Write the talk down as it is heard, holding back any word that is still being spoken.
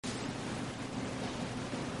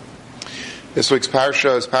This week's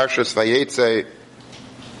parsha is Parshas Vayetze,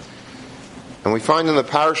 and we find in the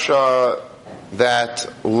parsha that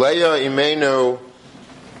Leah Imenu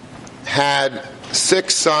had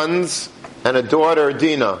 6 sons and a daughter,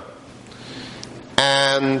 Dinah.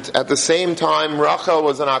 And at the same time, Rachel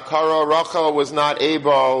was an Akara. Rachel was not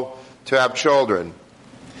able to have children.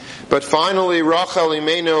 But finally, Rachel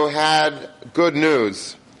Imenu had good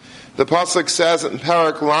news. The pasuk says in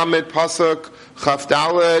Parak Lamed pasuk Chaf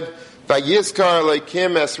Daled, Vayizkar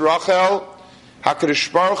Elokim es Rachel,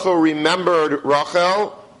 HaKadosh Baruch Hu remembered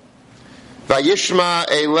Rachel, Vayishma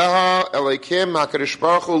Eleha Elokim, HaKadosh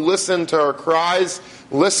Baruch Hu listened to her cries,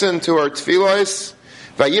 listened to her tefillos,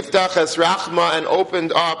 Vayiftach es Rachma, and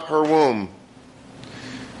opened up her womb.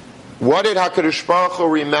 What did HaKadosh Baruch Hu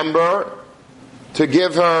remember? To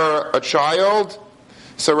give her a child?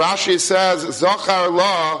 So Rashi says, Zochar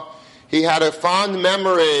La, he had a fond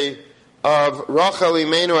memory of Rachel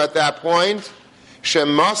Imenu at that point.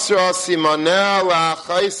 Shemasra simaneh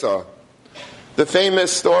la'achaisa. The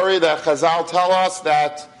famous story that Chazal tell us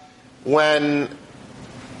that when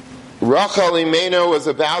Rachel Imenu was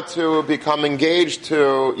about to become engaged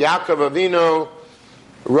to Yaakov Avinu,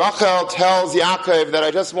 Rachel tells Yaakov that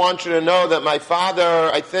I just want you to know that my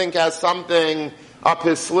father, I think, has something up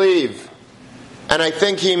his sleeve. And I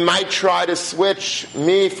think he might try to switch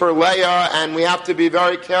me for Leah, and we have to be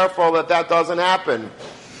very careful that that doesn't happen.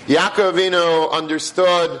 Yaakov Avinu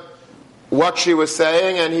understood what she was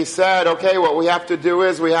saying, and he said, okay, what we have to do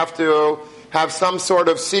is we have to have some sort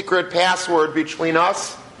of secret password between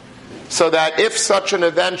us, so that if such an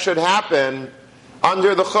event should happen,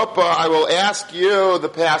 under the chuppah, I will ask you the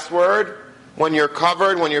password when you're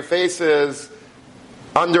covered, when your face is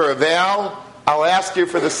under a veil. I'll ask you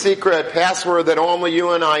for the secret password that only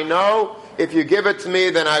you and I know. If you give it to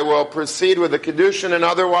me, then I will proceed with the Kiddushin, and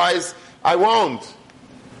otherwise, I won't.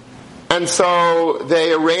 And so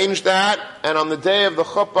they arranged that, and on the day of the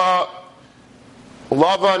chuppah,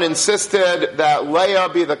 Lavan insisted that Leah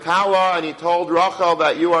be the kala, and he told Rachel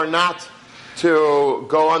that you are not to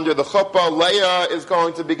go under the chuppah. Leah is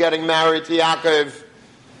going to be getting married to Yaakov.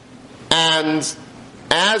 And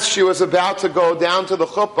as she was about to go down to the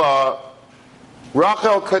chuppah,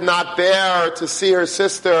 Rachel could not bear to see her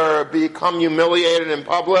sister become humiliated in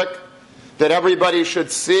public, that everybody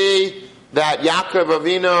should see that Yaakov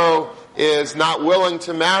Avinu is not willing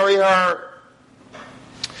to marry her.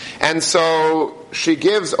 And so she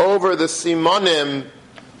gives over the simanim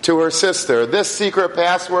to her sister. This secret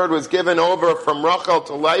password was given over from Rachel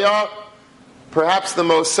to Leah, perhaps the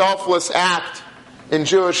most selfless act in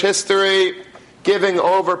Jewish history, giving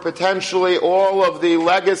over potentially all of the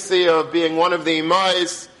legacy of being one of the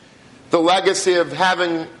imais, the legacy of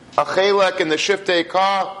having a chelek in the shiftei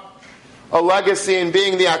ka, a legacy in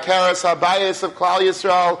being the akaras habayis of Klal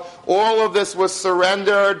Yisrael. All of this was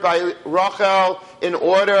surrendered by Rachel in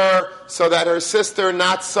order so that her sister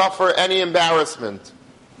not suffer any embarrassment.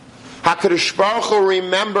 HaKadosh Baruch Hu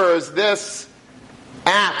remembers this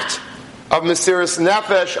act of Mesiras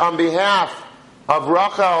Nefesh on behalf of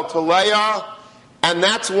Rachel to Leah, and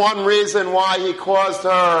that's one reason why he caused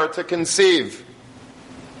her to conceive.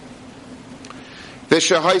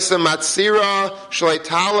 V'shehaisa matzira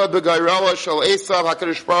shleitala b'gairela shel Esav.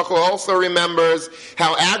 HaKadosh Baruch Hu also remembers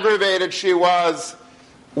how aggravated she was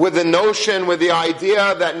with the notion, with the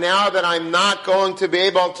idea that now that I'm not going to be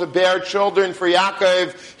able to bear children for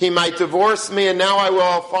Yaakov, he might divorce me, and now I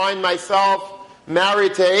will find myself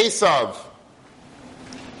married to Esav.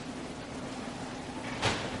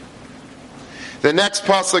 The next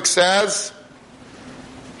pasuk says,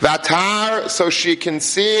 Vatar, so she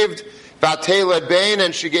conceived, Vateled Bain,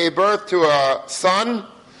 and she gave birth to a son,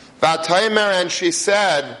 Vataimer, and she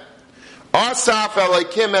said, Asaf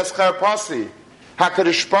Elokim es Charpasi,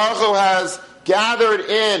 HaKadosh Baruch Hu has gathered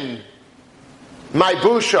in my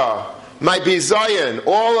busha, my bizayon,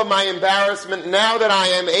 all of my embarrassment. Now that I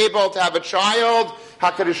am able to have a child,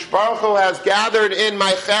 HaKadosh Baruch Hu has gathered in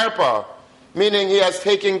my cherpa, meaning he has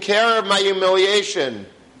taken care of my humiliation.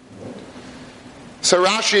 So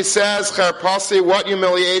Rashi says, Charpasi, what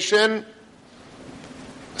humiliation?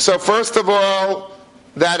 So first of all,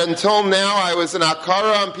 that until now I was an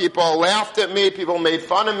akara, and people laughed at me, people made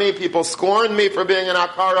fun of me, people scorned me for being an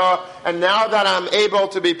akara, and now that I'm able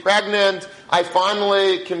to be pregnant, I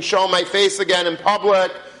finally can show my face again in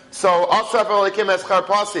public. So Asaf Elokim es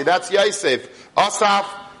Charpasi, that's Yosef.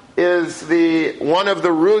 Asaf is one of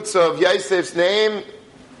the roots of Yosef's name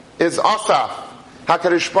is Asaf.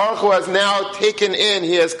 HaKadosh Baruch Hu has now taken in,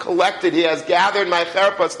 he has collected, he has gathered my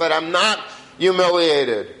cherpa so that I'm not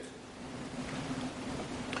humiliated.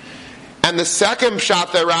 And the second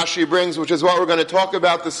shot that Rashi brings, which is what we're going to talk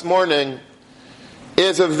about this morning,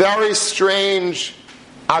 is a very strange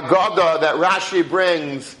agada that Rashi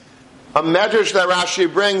brings, a medrash that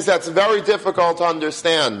Rashi brings that's very difficult to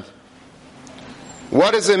understand.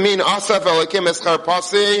 What does it mean? Asaf Elokim Eschar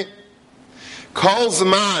Pasi? Kol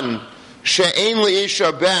Zman She'ein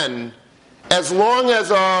Li'isha Ben. As long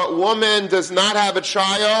as a woman does not have a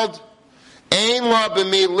child, Ein La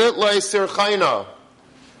B'mi Litlei Sirchayna.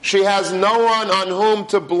 She has no one on whom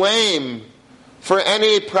to blame for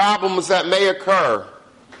any problems that may occur.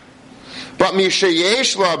 But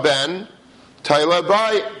Mishayesh La Ben, Taila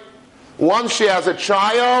Bai. Once she has a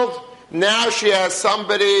child, now she has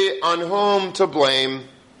somebody on whom to blame.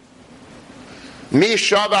 Mi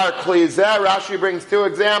Shavar Kli Zeh, Rashi brings two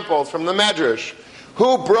examples from the Medrash.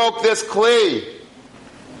 Who broke this Kli?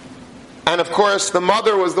 And of course, the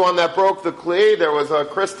mother was the one that broke the Kli. There was a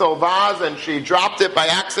crystal vase and she dropped it by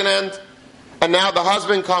accident. And now the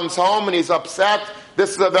husband comes home and he's upset.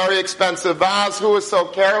 This is a very expensive vase. Who is so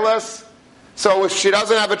careless? So if she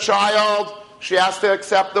doesn't have a child, she has to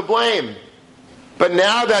accept the blame. But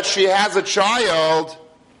now that she has a child,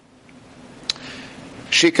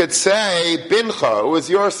 she could say, Bincha, it was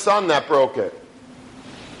your son that broke it.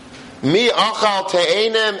 Mi achal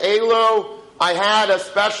te'enem elo, I had a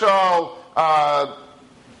special, I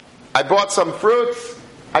bought some fruits,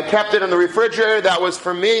 I kept it in the refrigerator, that was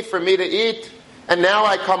for me to eat, and now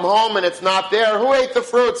I come home and it's not there. Who ate the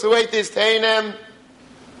fruits? Who ate these te'enem?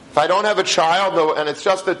 If I don't have a child, and it's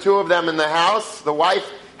just the two of them in the house, the wife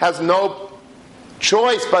has no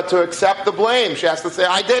choice but to accept the blame. She has to say,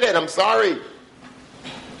 I did it, I'm sorry.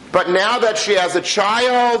 But now that she has a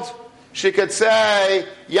child, she could say,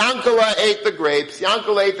 Yankala ate the grapes,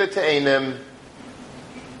 Yankala ate the te'enim.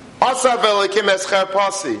 Asav Elokim Eschar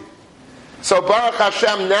Pasi. So Baruch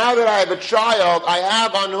Hashem, now that I have a child, I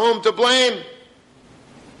have on whom to blame.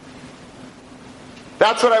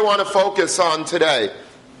 That's what I want to focus on today.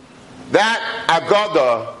 That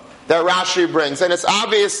agada that Rashi brings. And it's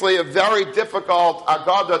obviously a very difficult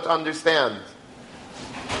agada to understand.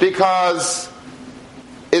 Because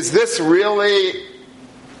is this really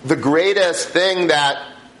the greatest thing that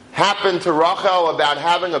happened to Rachel about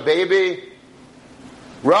having a baby?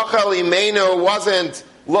 Rachel Imenu wasn't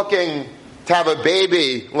looking to have a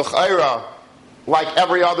baby, l'chaira, like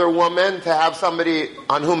every other woman, to have somebody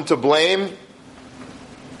on whom to blame.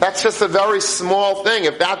 That's just a very small thing.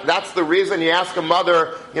 If that's the reason you ask a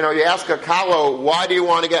mother, you ask a kalo, why do you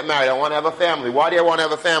want to get married? I want to have a family. Why do I want to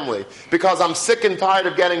have a family? Because I'm sick and tired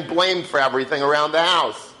of getting blamed for everything around the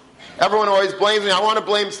house. Everyone always blames me. I want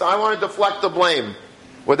to deflect the blame.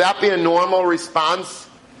 Would that be a normal response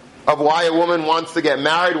of why a woman wants to get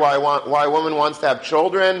married, why a woman wants to have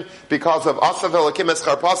children? Because of Asav Elokim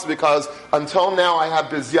Eschar Pasi, because until now I have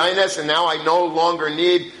bizyainis, and now I no longer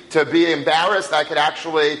need to be embarrassed. I could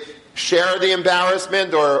actually share the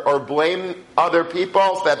embarrassment or blame other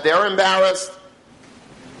people that they're embarrassed.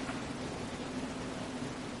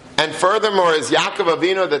 And furthermore, is Yaakov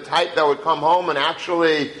Avinu the type that would come home and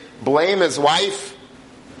actually blame his wife?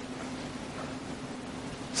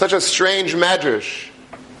 Such a strange medrash.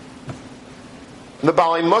 The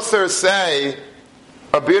Baalei Musar say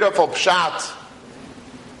a beautiful pshat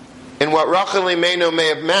in what Rachel Imenu may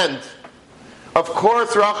have meant. Of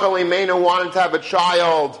course, Rachel Imenu wanted to have a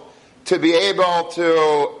child to be able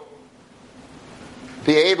to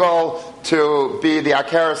be the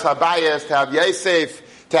Akeres Habayis, to have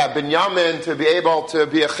Yosef, to have Binyamin, to be able to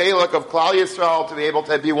be a chelik of Klal Yisrael, to be able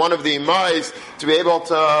to be one of the imais, to be able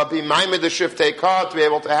to be Maimed the Shiftei Kah, to be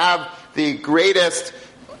able to have the greatest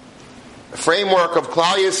framework of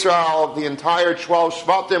Klal Yisrael, the entire 12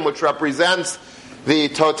 Shvatim, which represents the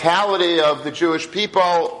totality of the Jewish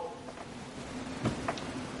people.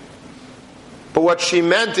 But what she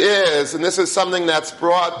meant is, and this is something that's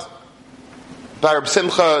brought by Reb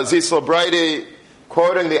Simcha Zisel Breidi,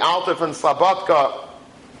 quoting the Alter from Slabodka.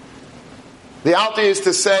 The Alter used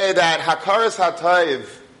to say that Hakaras HaTayv,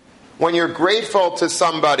 when you're grateful to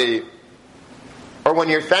somebody, or when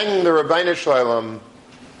you're thanking the Rabbeinu Shalom,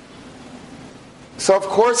 so of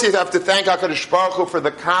course you have to thank HaKadosh Baruch Hu for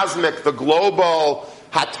the cosmic, the global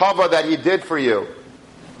hatava that He did for you.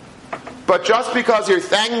 But just because you're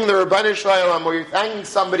thanking the Rabbeinu Shalom or you're thanking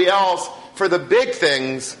somebody else for the big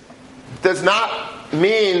things, does not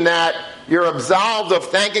mean that you're absolved of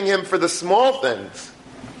thanking Him for the small things.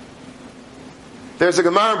 There's a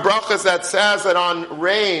Gemara in Brachos that says that on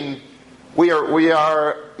rain, we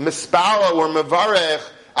are mispala, we're mevarech,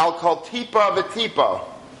 al kol tipa v'tipa.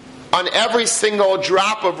 On every single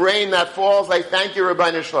drop of rain that falls, I thank you,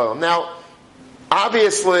 Rabbeinu Shalom. Now,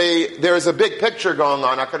 obviously, there is a big picture going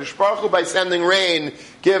on. HaKadosh Baruch Hu, by sending rain,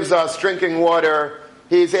 gives us drinking water.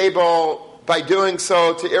 He's able, by doing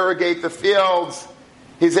so to irrigate the fields.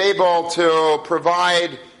 He's able to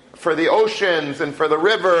provide for the oceans and for the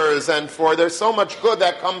rivers, and there's so much good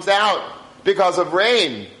that comes out because of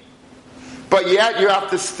rain. But yet you have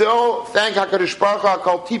to still thank HaKadosh Baruch Hu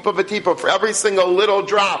kol tipa v'tipa for every single little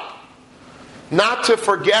drop. Not to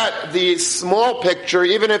forget the small picture,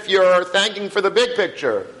 even if you're thanking for the big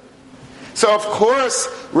picture. So of course,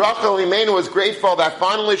 Rachel Imeinu was grateful that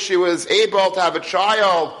finally she was able to have a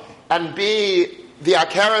child and be the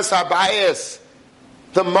Akeres Habayis,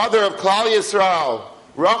 the mother of Klal Yisrael.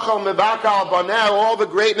 Rachel Mibakal Baneh, all the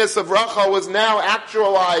greatness of Rachel was now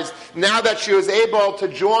actualized, now that she was able to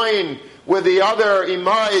join with the other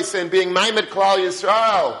Imais in being Maimed Klal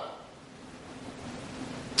Yisrael.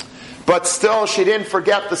 But still, she didn't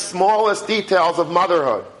forget the smallest details of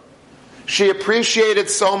motherhood. She appreciated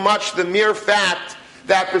so much the mere fact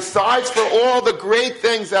that besides for all the great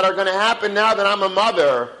things that are going to happen now that I'm a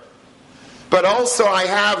mother, but also I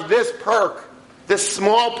have this perk, this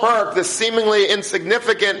small perk, this seemingly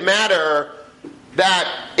insignificant matter,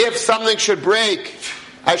 that if something should break,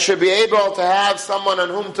 I should be able to have someone on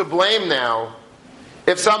whom to blame now.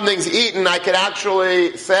 If something's eaten, I could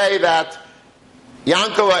actually say that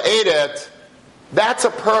Yankala ate it. That's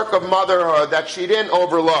a perk of motherhood that she didn't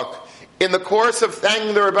overlook. In the course of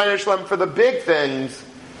thanking the Rebbeinu Shalom for the big things,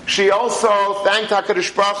 she also thanked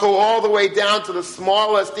HaKadosh Baruch Hu all the way down to the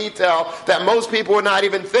smallest detail that most people would not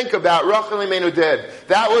even think about. Rachel Imeinu did.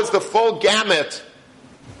 That was the full gamut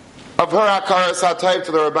of her Hakaras HaTov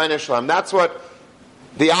to the Rebbeinu Shalom. That's what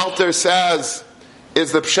the Alter says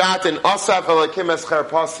is the Pshat in Asaf Elakim Escher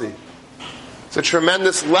Pasi. It's a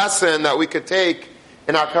tremendous lesson that we could take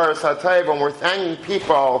in Hakaras HaTov when we're thanking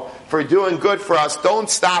people for doing good for us. Don't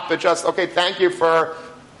stop at just, okay, thank you for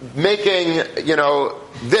making,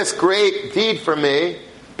 this great deed for me,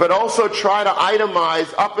 but also try to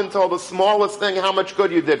itemize up until the smallest thing how much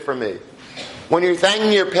good you did for me. When you're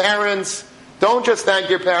thanking your parents, don't just thank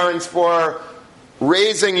your parents for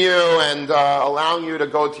raising you and allowing you to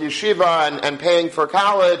go to yeshiva and paying for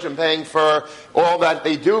college and paying for all that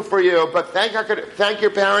they do for you, but thank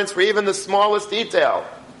your parents for even the smallest detail.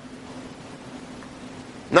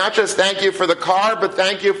 Not just thank you for the car, but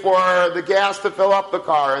thank you for the gas to fill up the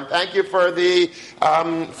car, and thank you for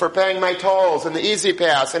for paying my tolls and the Easy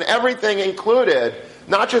Pass and everything included.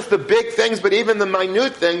 Not just the big things, but even the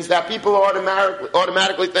minute things that people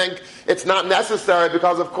automatically think it's not necessary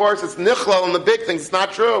because, of course, it's nichlal in the big things. It's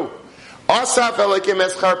not true. Asaf Elikim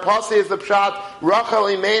Eschar Pasi is the pshat. Rachel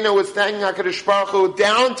Imeinu was thanking HaKadosh Baruch Hu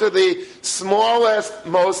down to the smallest,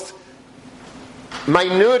 most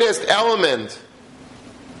minutest element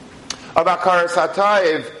of Hakaras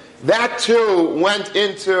HaTov. That too went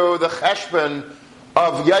into the cheshbon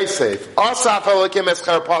of Yosef. Asaf Elikim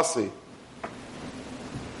Eschar Pasi.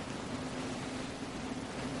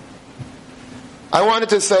 I wanted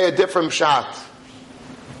to say a different pshat.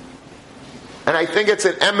 And I think it's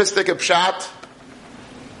an emistic pshat.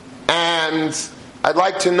 And I'd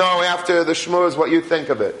like to know after the shmuz what you think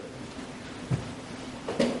of it.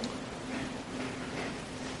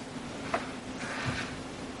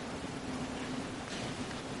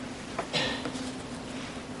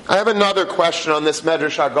 I have another question on this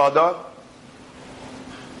Medrash Haggadah.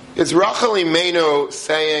 Is Rachel Imeinu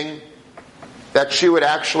saying that she would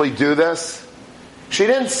actually do this? She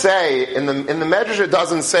didn't say, in the Medrash it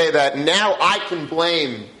doesn't say that now I can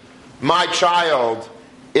blame my child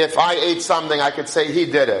if I ate something, I could say he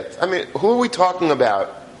did it. I mean, who are we talking about?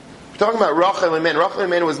 We're talking about Rachel Imeinu. Rachel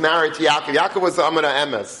Imeinu was married to Yaakov. Yaakov was the Amida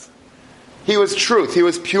Emes. He was truth. He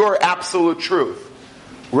was pure, absolute truth.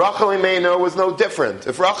 Rachel Imeinu was no different.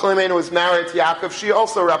 If Rachel Imeinu was married to Yaakov, she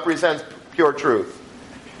also represents pure truth.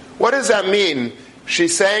 What does that mean?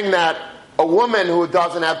 She's saying that a woman who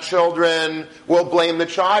doesn't have children will blame the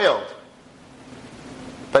child.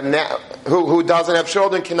 But now, who doesn't have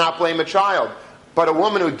children cannot blame a child. But a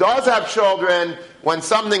woman who does have children, when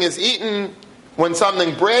something is eaten, when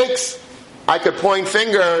something breaks, I could point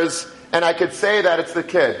fingers and I could say that it's the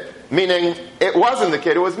kid. Meaning, it wasn't the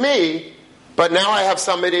kid, it was me, but now I have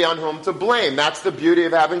somebody on whom to blame. That's the beauty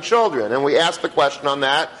of having children. And we asked the question on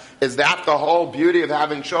that, is that the whole beauty of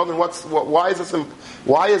having children? Why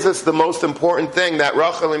is this the most important thing that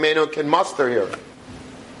Rachel Imeinu can muster here?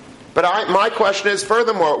 But my question is,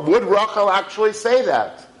 furthermore, would Rachel actually say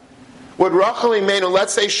that? Would Rachel Imeinu,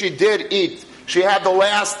 let's say she did eat, she had the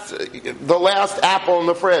last apple in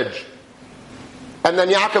the fridge, and then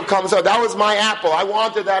Yaakov comes out, that was my apple, I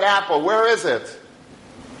wanted that apple, where is it?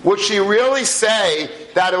 Would she really say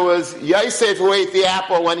that it was Yosef who ate the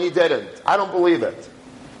apple when he didn't? I don't believe it.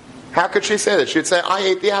 How could she say that? She'd say, I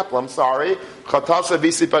ate the apple. I'm sorry. Chatasa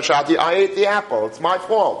visi pashati. I ate the apple. It's my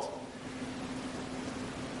fault.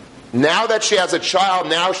 Now that she has a child,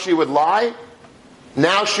 now she would lie?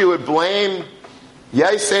 Now she would blame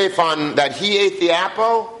Yosef on that he ate the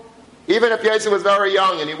apple? Even if Yosef was very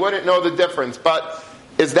young and he wouldn't know the difference. But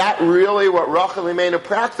is that really what Rachel Imenu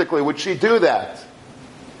practically? Would she do that?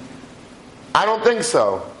 I don't think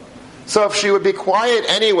so. So if she would be quiet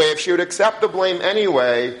anyway, if she would accept the blame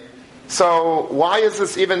anyway, so why is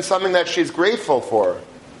this even something that she's grateful for?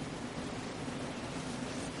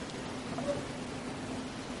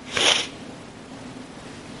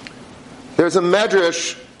 There's a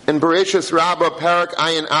medrash in Bereshis Rabbah, Parak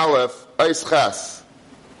Ayin Aleph, Eis Ches.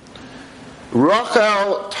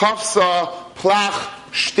 Rachel tafsa plach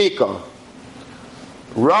shtika.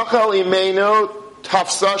 Rachel Imenu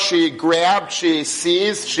tafsa, she grabbed, she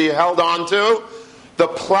seized, she held on to the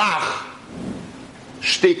plach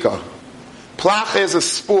shtika. Plach is a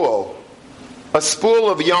spool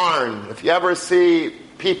of yarn. If you ever see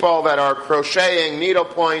people that are crocheting,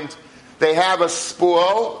 needlepoint, they have a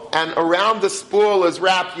spool, and around the spool is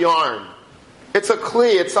wrapped yarn. It's a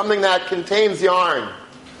kli, it's something that contains yarn.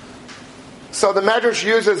 So the Medrash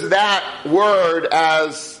uses that word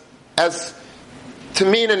as to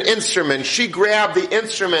mean an instrument. She grabbed the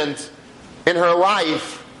instrument in her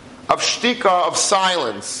life of shtika, of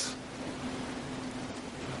silence.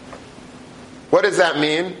 What does that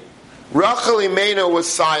mean? Rachel Imenu was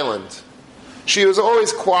silent. She was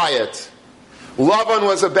always quiet. Lavan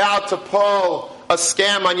was about to pull a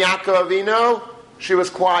scam on Yaakov Avinu. She was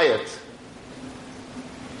quiet.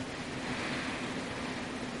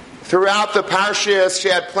 Throughout the parshas, she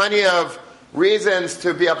had plenty of reasons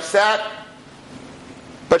to be upset,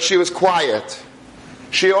 but she was quiet.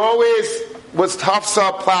 She always was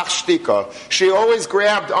tafsa plach shtika. She always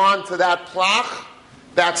grabbed onto that plach,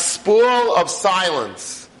 that spool of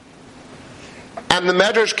silence. And the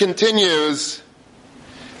Medrash continues,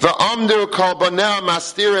 V'amdu kol baneh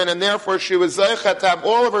mastirin, and therefore she was zeichet to have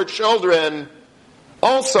all of her children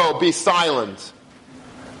also be silent.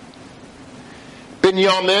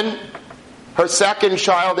 Binyamin, her second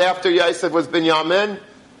child after Yosef was Binyamin,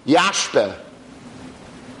 Yashbeh.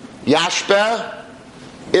 Yashbeh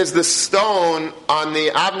is the stone on the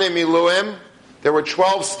Avnei Miluim. There were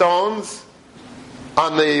 12 stones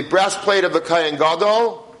on the breastplate of the Kohen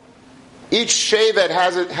Gadol. Each shevet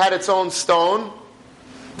had its own stone.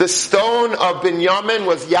 The stone of Binyamin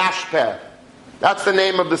was Yashbeh. That's the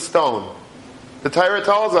name of the stone. The Torah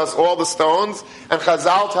tells us all the stones, and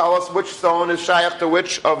Chazal tell us which stone is shaykh to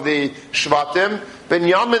which of the Shvatim.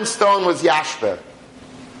 Binyamin's stone was Yashbeh.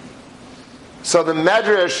 So the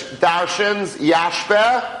Medrash darshans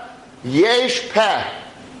Yashbeh, Yesh Peh,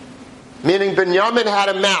 meaning Binyamin had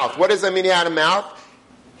a mouth. What does that mean he had a mouth?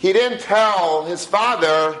 He didn't tell his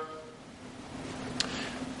father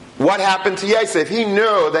what happened to Yosef. He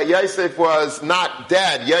knew that Yosef was not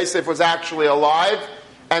dead. Yosef was actually alive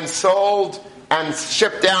and sold and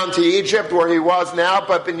shipped down to Egypt where he was now,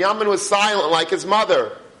 but Binyamin was silent like his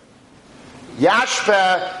mother.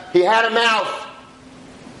 Yashbeh, he had a mouth.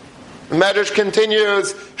 The Medrash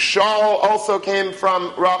continues, Shaul also came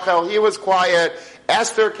from Rachel. He was quiet.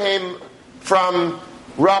 Esther came from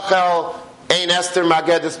Rachel. Ein Esther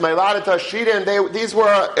Magedis Meiladata Shidin.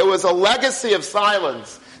 It was a legacy of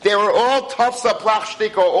silence. They were all tafsa plach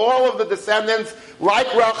shtika. All of the descendants, like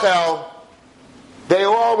Rachel, they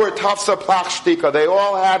all were tafsa plach shtika. They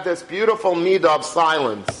all had this beautiful midah of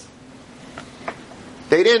silence.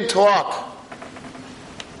 They didn't talk.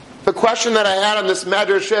 The question that I had on this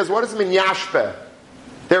medrash is, what does it mean yashpeh?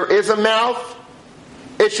 There is a mouth.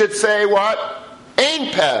 It should say what?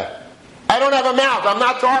 Ein peh. I don't have a mouth. I'm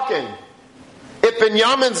not talking. If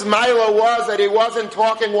Binyamin's Mila was that he wasn't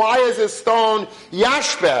talking, why is his stone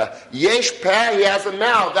Yashpeh? Yesh Peh, he has a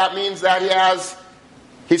mouth. That means that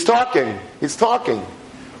he's talking. He's talking.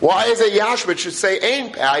 Why is it Yashpeh? It should say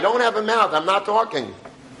Ein Peh. I don't have a mouth. I'm not talking.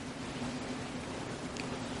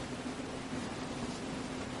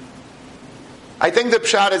 I think the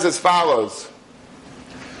pshat is as follows.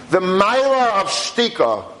 The Mila of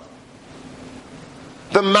Shtika,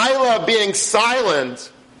 the Mila of being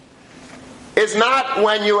silent, is not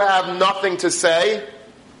when you have nothing to say.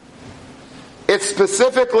 It's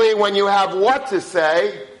specifically when you have what to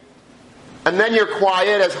say, and then you're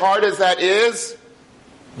quiet, as hard as that is.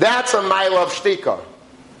 That's a mile of shtika.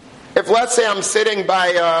 If, let's say, I'm sitting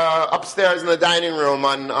by upstairs in the dining room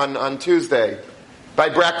on Tuesday by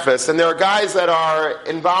breakfast, and there are guys that are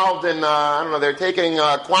involved in, they're taking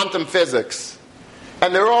quantum physics,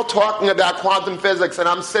 and they're all talking about quantum physics, and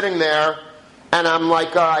I'm sitting there, and I'm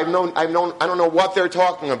like, I don't know what they're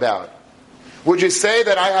talking about. Would you say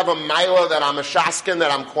that I have a milah, that I'm a shaskin,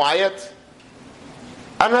 that I'm quiet?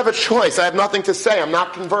 I don't have a choice. I have nothing to say. I'm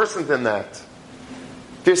not conversant in that.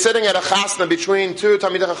 If you're sitting at a chasna between two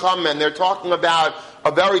Talmidei Chacham and they're talking about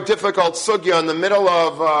a very difficult sugya in the middle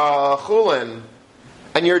of chulin,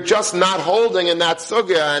 and you're just not holding in that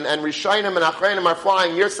sugya, and Rishayim and Achreinim are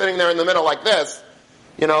flying, you're sitting there in the middle like this,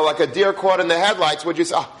 like a deer caught in the headlights, would you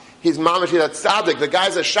say, he's mamashi, that's tzaddik, the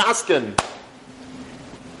guy's a shaskin?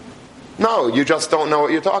 No, you just don't know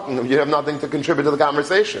what you're talking about. You have nothing to contribute to the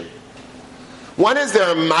conversation. When is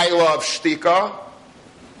there a milah of shtika?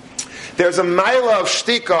 There's a milah of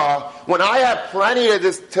shtika when I have plenty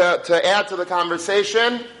to add to the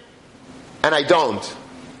conversation, and I don't.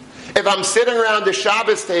 If I'm sitting around the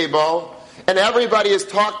Shabbos table, and everybody is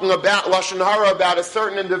talking about Lashon Hara, about a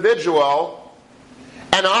certain individual,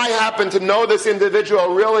 and I happen to know this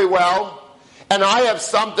individual really well, and I have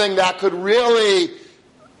something that could really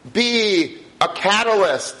be a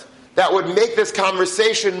catalyst that would make this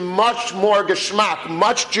conversation much more geschmack,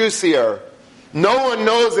 much juicier. No one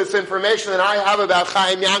knows this information that I have about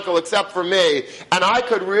Chaim Yankel except for me. And I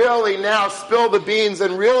could really now spill the beans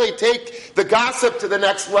and really take the gossip to the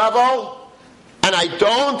next level. And I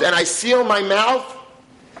don't, and I seal my mouth.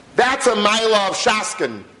 That's a milah of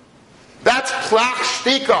shaskin. That's plach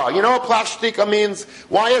shtika. You know what plach shtika means?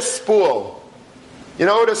 Why a spool? You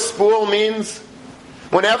know what a spool means?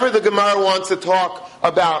 Whenever the Gemara wants to talk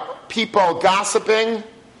about people gossiping,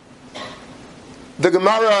 the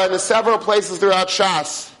Gemara in several places throughout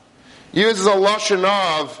Shas uses a lashon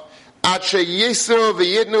of Ache Yisru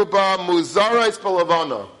v'Yidnu ba Muzarais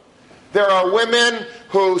Palavana. There are women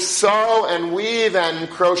who sew and weave and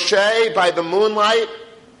crochet by the moonlight.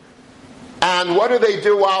 And what do they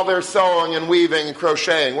do while they're sewing and weaving and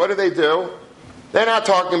crocheting? What do? They're not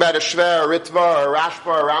talking about a Shver, or Ritva, or Rashba,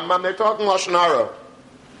 or Rambam. They're talking lashon hara.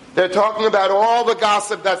 They're talking about all the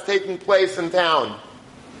gossip that's taking place in town.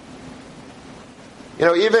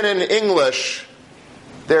 Even in English,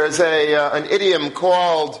 there's an idiom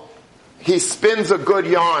called, he spins a good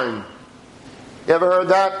yarn. You ever heard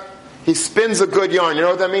that? He spins a good yarn. You know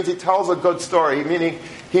what that means? He tells a good story. Meaning,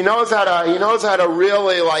 he knows how to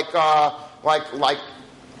really like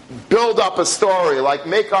build up a story, like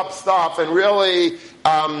make up stuff and really,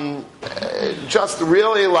 just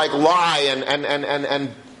really like lie and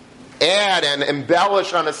add and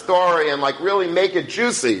embellish on a story and like really make it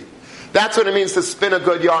juicy. That's what it means to spin a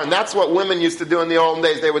good yarn. That's what women used to do in the olden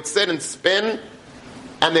days. They would sit and spin,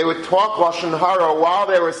 and they would talk lashon hara while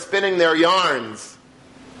they were spinning their yarns.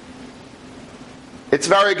 It's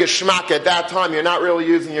very geschmack at that time. You're not really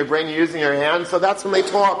using your brain, you're using your hands, so that's when they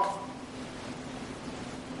talk.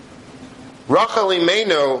 Rachel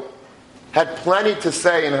Imenu had plenty to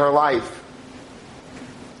say in her life,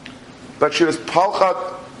 but she was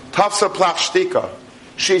palchat tafsa plach shtika.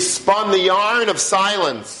 She spun the yarn of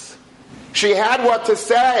silence. She had what to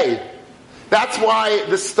say. That's why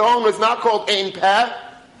the stone was not called Ein Peh.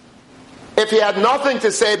 If he had nothing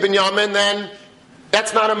to say, Binyamin, then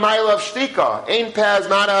that's not a milah of shtika. Ein Peh is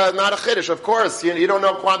not a chiddush. Of course, you don't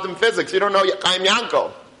know quantum physics. You don't know Chaim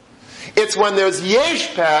Yankel. It's when there's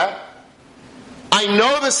Yesh Peh, I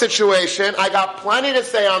know the situation, I got plenty to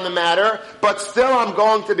say on the matter, but still I'm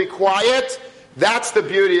going to be quiet. That's the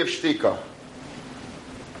beauty of shtika.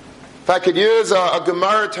 If I could use a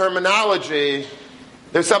Gemara terminology,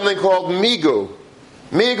 there's something called migu.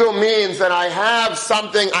 Migu means that I have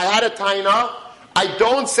something, I had a taina, I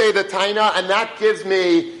don't say the taina, and that gives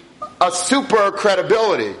me a super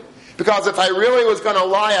credibility. Because if I really was going to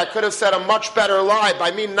lie, I could have said a much better lie. By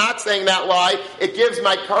me not saying that lie, it gives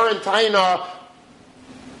my current taina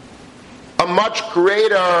a much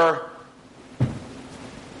greater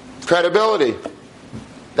credibility.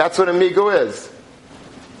 That's what a migu is.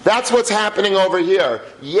 That's what's happening over here.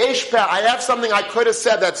 Yesh Peh, I have something I could have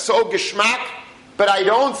said that's so geschmack, but I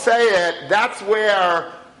don't say it. That's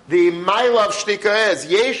where the milah of shtika is.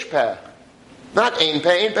 Yesh Peh. Not Ein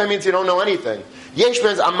Peh. Ein Peh means you don't know anything. Yesh Peh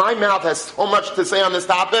means my mouth has so much to say on this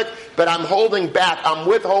topic, but I'm holding back. I'm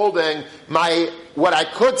withholding what I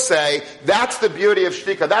could say. That's the beauty of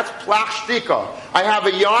shtika. That's plach shtika. I have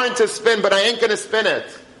a yarn to spin, but I ain't going to spin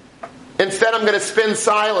it. Instead, I'm going to spin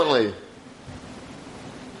silently.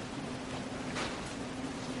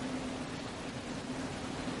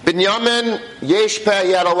 Binyamin, Yesh Peh,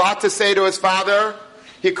 he had a lot to say to his father.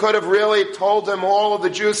 He could have really told him all of the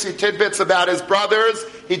juicy tidbits about his brothers.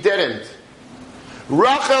 He didn't.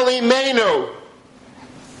 Rachel Imenu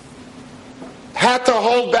had to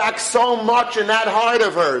hold back so much in that heart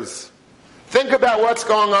of hers. Think about what's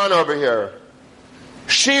going on over here.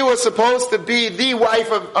 She was supposed to be the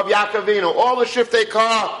wife of Yaakov Avinu. All the Shiftei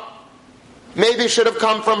Kah maybe should have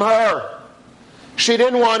come from her. She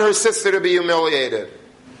didn't want her sister to be humiliated.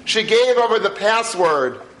 She gave over the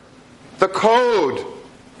password, the code,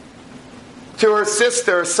 to her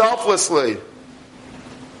sister selflessly.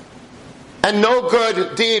 And no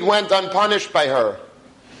good deed went unpunished by her.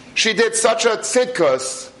 She did such a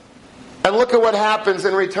tzidkus, and look at what happens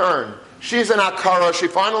in return. She's an Akara. She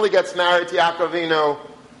finally gets married to Yaakov Avinu,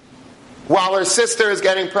 while her sister is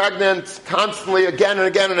getting pregnant constantly, again and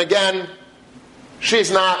again and again.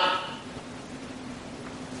 She's not.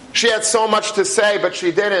 She had so much to say, but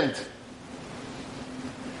she didn't.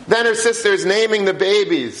 Then her sister is naming the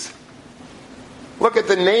babies. Look at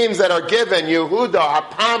the names that are given. Yehuda,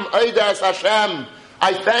 Hapam, Eidas, Hashem.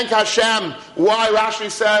 I thank Hashem. Why?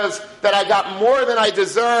 Rashi says that I got more than I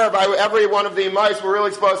deserve. Every one of the Imais were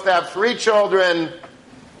really supposed to have 3 children,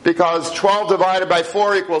 because 12 divided by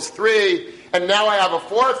 4 equals 3. And now I have a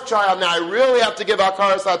 4th child. Now I really have to give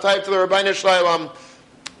Akaras HaTayv to the Rabbeinu Shalom.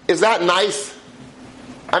 Is that nice?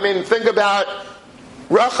 I mean, think about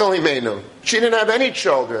Rachel Imenu. She didn't have any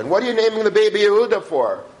children. What are you naming the baby Yehuda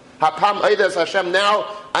for? Hapam Eidas Hashem. Now,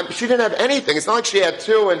 she didn't have anything. It's not like she had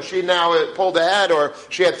 2 and she now pulled ahead, or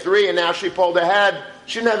she had 3 and now she pulled ahead.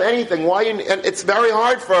 She didn't have anything. Why? And it's very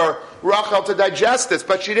hard for Rachel to digest this,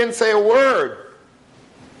 but she didn't say a word.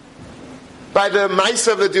 By the mice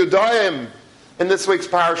of the Dudaim in this week's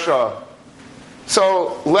parsha.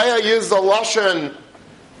 So Leah used the lashon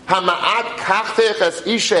Hama'at kachtech es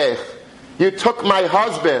ishech. You took my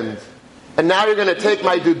husband, and now you're going to take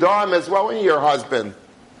my Dudaim as well. When you're your husband.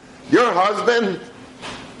 Your husband?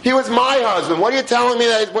 He was my husband. What are you telling me?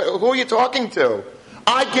 Who are you talking to?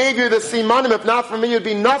 I gave you the simanim. If not for me, you'd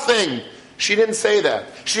be nothing. She didn't say that.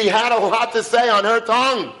 She had a lot to say on her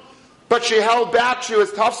tongue, but she held back. She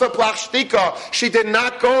was tafsa plachshtika. She did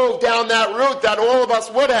not go down that route that all of us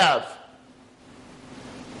would have.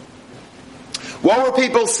 What were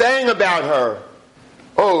people saying about her?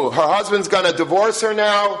 Oh, her husband's going to divorce her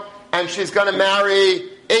now, and she's going to marry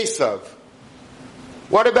Esav.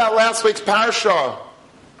 What about last week's parsha?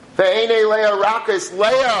 Ve'enei Leah rakis.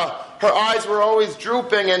 Leah, her eyes were always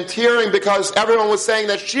drooping and tearing because everyone was saying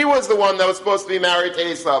that she was the one that was supposed to be married to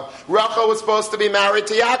Esav. Rachel was supposed to be married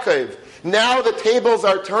to Yaakov. Now the tables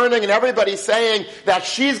are turning and everybody's saying that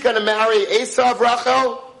she's going to marry Esav,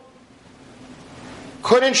 Rachel.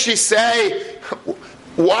 Couldn't she say,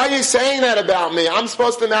 why are you saying that about me? I'm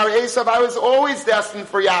supposed to marry Esav. I was always destined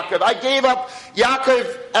for Yaakov. I gave up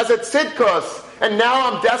Yaakov as a tzidkus. And now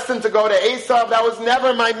I'm destined to go to Esav. That was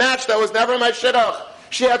never my match. That was never my shidduch.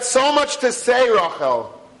 She had so much to say,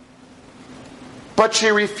 Rachel. But she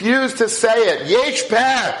refused to say it. Yesh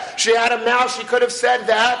peh. She had a mouth. She could have said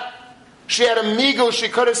that. She had a migul. She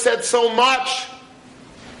could have said so much.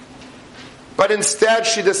 But instead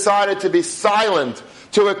she decided to be silent,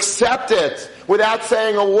 to accept it without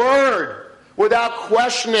saying a word, without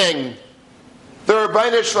questioning the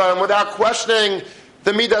Rebbeinu Shalom, without questioning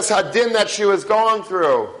the Midas Hadin that she was going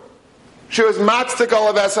through. She was matztikal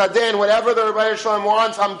of Es Hadin. Whatever the Rebbeinu Shalom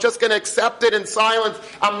wants, I'm just going to accept it in silence.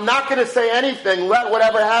 I'm not going to say anything. Let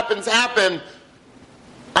whatever happens, happen.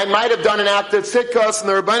 I might have done an act of tzidkus, and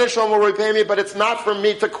the Rebbeinu Shalom will repay me, but it's not for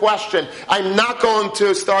me to question. I'm not going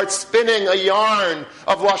to start spinning a yarn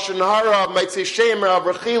of Lashon Hara, of Meitzei Shemer, of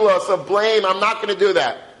Rechilos, of blame. I'm not going to do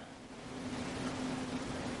that.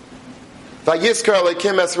 Vayizkar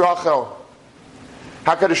Elokim es Rachel.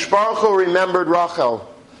 HaKadosh Baruch Hu remembered Rachel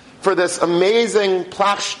for this amazing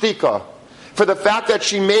plachshtika, for the fact that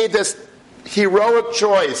she made this heroic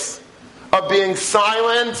choice of being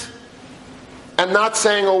silent and not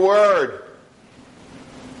saying a word.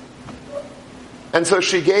 And so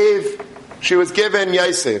she was given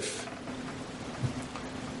Yosef.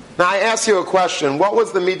 Now I ask you a question. What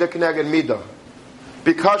was the midah k'neged midah?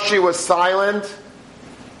 Because she was silent,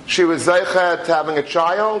 she was zeichet to having a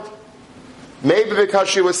child? Maybe because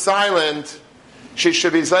she was silent, she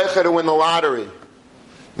should be zeichet to win the lottery.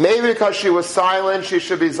 Maybe because she was silent, she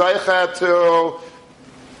should be zeichet to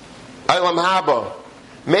Olam Haba.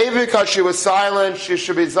 Maybe because she was silent, she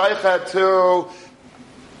should be zeichet to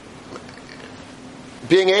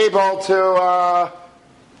being able to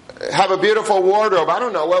have a beautiful wardrobe. I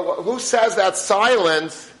don't know. Who says that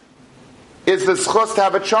silence is the zchus to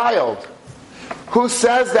have a child? Who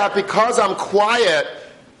says that because I'm quiet,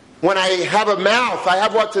 when I have a mouth, I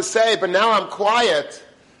have what to say, but now I'm quiet,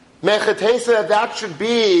 mechatesa, that should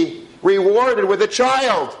be rewarded with a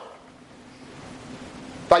child?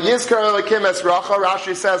 By Yizkar Elokim es Rachel,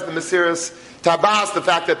 Rashi says the Mesiras Tabas, the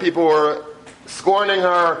fact that people were scorning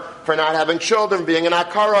her, for not having children, being an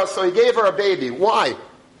akara, so he gave her a baby. Why?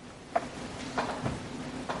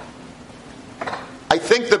 I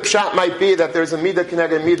think the pshat might be that there's a midah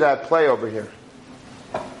k'neged midah at play over here.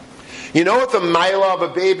 You know what the milah of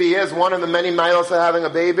a baby is? One of the many milas of having a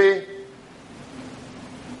baby?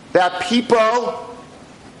 That people,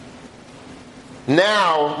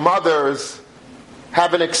 now mothers,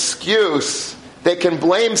 have an excuse. They can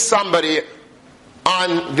blame somebody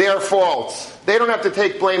on their faults. They don't have to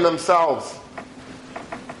take blame themselves.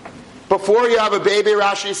 Before you have a baby,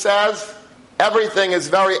 Rashi says, everything is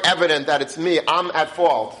very evident that it's me. I'm at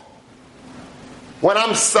fault. When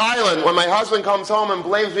I'm silent, when my husband comes home and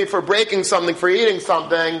blames me for breaking something, for eating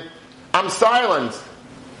something, I'm silent.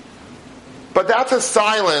 But that's a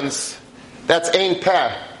silence that's ein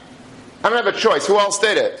peh. I don't have a choice. Who else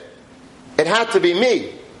did it? It had to be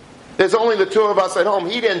me. There's only the two of us at home.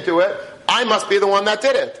 He didn't do it. I must be the one that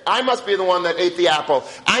did it. I must be the one that ate the apple.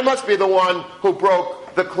 I must be the one who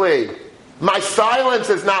broke the kli. My silence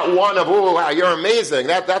is not one of, oh, wow, you're amazing.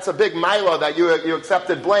 That's a big milah that you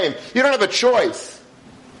accepted blame. You don't have a choice.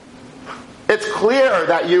 It's clear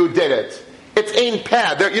that you did it. It's ein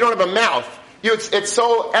peh. You don't have a mouth. It's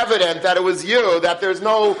so evident that it was you that there's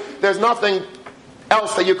nothing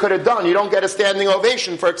else that you could have done. You don't get a standing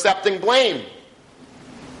ovation for accepting blame.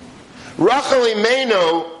 Rachel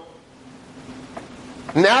Imenu,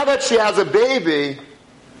 now that she has a baby,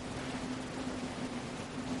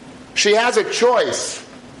 she has a choice.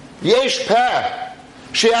 Yesh peh.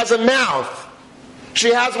 She has a mouth.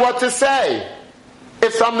 She has what to say.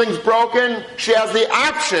 If something's broken, she has the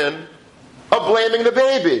option of blaming the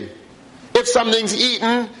baby. If something's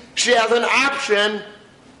eaten, she has an option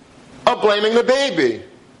of blaming the baby.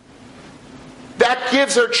 That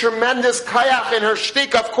gives her tremendous kayach in her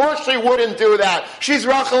shtick. Of course she wouldn't do that. She's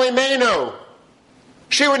Rachel Imenu.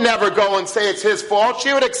 She would never go and say it's his fault.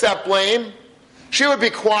 She would accept blame. She would be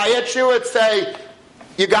quiet. She would say,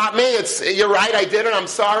 you got me. You're right. I did it. I'm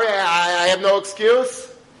sorry. I have no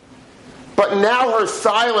excuse. But now her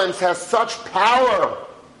silence has such power.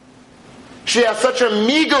 She has such a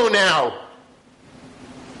migu now.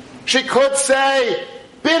 She could say,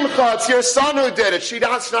 Bincha, it's your son who did it. She's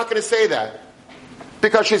not going to say that.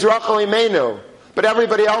 Because she's Rachel Imenu. But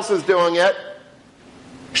everybody else is doing it.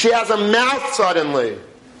 She has a mouth suddenly.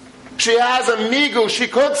 She has a migu. She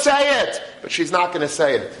could say it. But she's not going to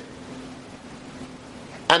say it.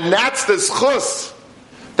 And that's the schus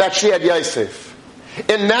that she had Yosef.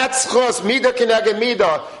 In that schus, midah k'neged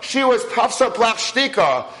midah, she was tafsa plach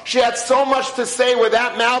shtika. She had so much to say with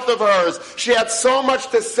that mouth of hers. She had so much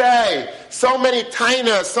to say. So many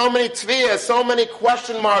tainas, so many tviyas, so many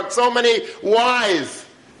question marks, so many whys.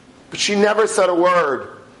 But she never said a word.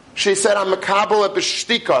 She said, I'm mekabel et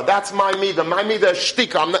b'shtika. That's my midah. My midah is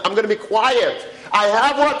shtika. I'm going to be quiet. I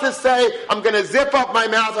have what to say. I'm going to zip up my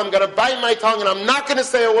mouth. I'm going to bite my tongue, and I'm not going to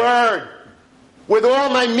say a word. With all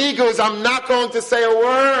my migus, I'm not going to say a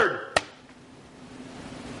word.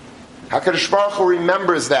 HaKadosh Baruch Hu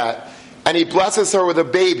remembers that, and He blesses her with a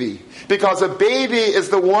baby. Because a baby is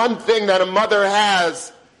the one thing that a mother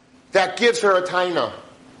has that gives her a taina.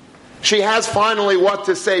 She has finally what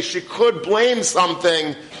to say. She could blame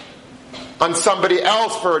something on somebody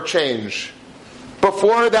else for a change.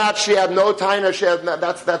 Before that, she had no taina. She had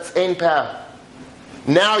that's ein peh.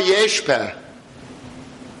 Now yesh peh.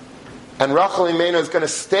 And Rachel Imenu is going to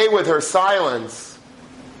stay with her silence.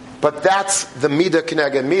 But that's the midah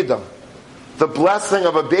k'neged midah. The blessing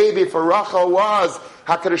of a baby for Rachel was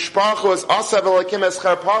HaKadosh Baruch Hu is asav elokim es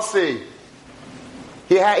charpasi.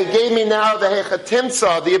 He gave me now the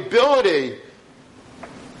hechatimtza, the ability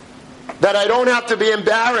that I don't have to be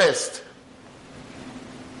embarrassed.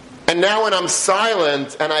 And now when I'm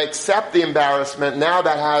silent and I accept the embarrassment, now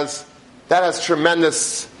that has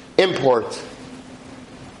tremendous import.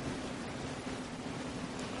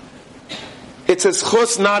 It's a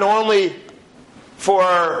schus not only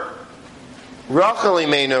for Rachel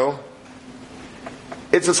Imenu,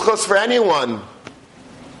 it's a schus for anyone.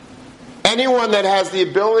 Anyone that has the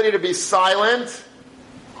ability to be silent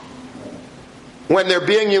when they're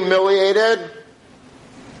being humiliated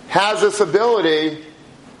has this ability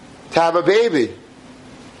to have a baby.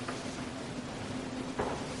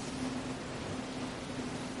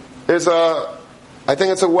 I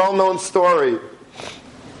think it's a well-known story.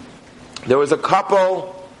 There was a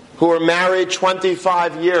couple who were married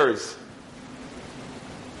 25 years.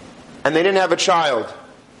 And they didn't have a child.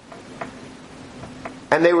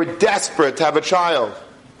 And they were desperate to have a child.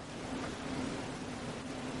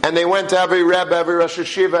 And they went to every Rebbe, every Rosh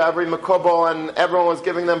Hashiva, every Mekubal, and everyone was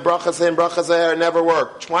giving them brachas and brachas there. It never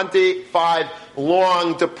worked. 25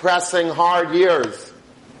 long, depressing, hard years.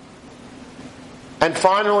 And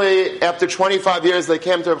finally, after 25 years, they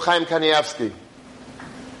came to Reb Chaim Kanievsky.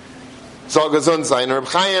 Soll gesund sein. And Reb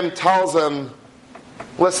Chaim tells him,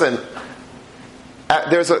 listen,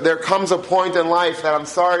 there comes a point in life that I'm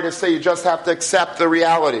sorry to say you just have to accept the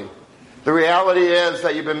reality. The reality is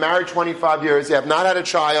that you've been married 25 years, you have not had a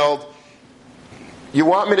child, you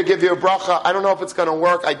want me to give you a bracha, I don't know if it's going to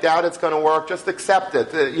work, I doubt it's going to work, just accept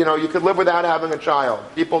it. You could live without having a child.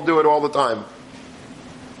 People do it all the time.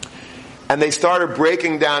 And they started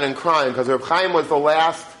breaking down and crying, because Reb Chaim was the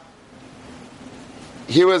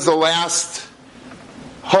last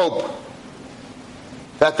hope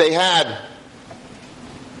that they had.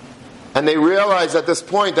 And they realized at this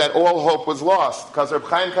point that all hope was lost, because Reb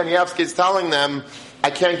Chaim Kanievsky is telling them, I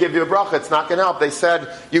can't give you a bracha, it's not going to help. They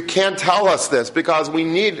said, you can't tell us this, because we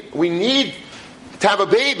need to have a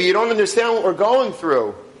baby. You don't understand what we're going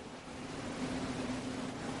through.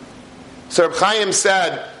 So Reb Chaim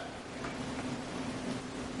said,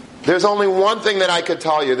 there's only one thing that I could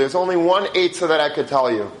tell you. There's only one eitzah that I could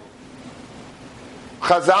tell you.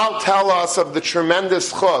 Chazal tell us of the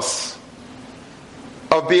tremendous chus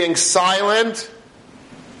of being silent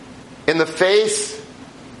in the face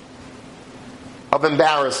of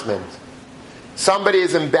embarrassment. Somebody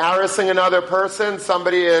is embarrassing another person.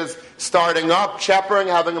 Somebody is starting up, cheppering,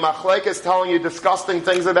 having a machlekes, telling you disgusting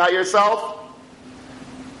things about yourself.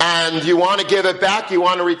 And you want to give it back, you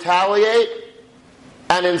want to retaliate.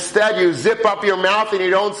 And instead you zip up your mouth and you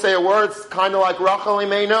don't say a word. It's kind of like Rachel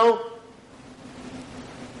Imenu.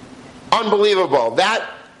 Unbelievable.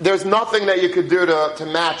 There's nothing that you could do to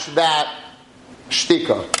match that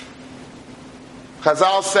shtika.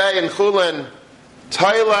 Chazal say in Chulin,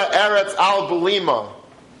 Taila Eretz Al Belima.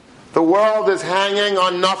 The world is hanging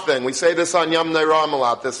on nothing. We say this on Yom Neiram a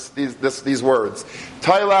lot, these words.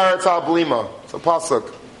 Taila Eretz Al Belima. It's a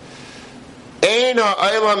pasuk. Eina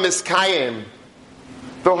Eila Miskayim.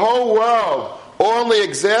 The whole world only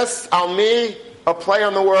exists, a play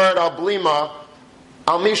on the word, al blima,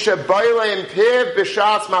 al misha baile piv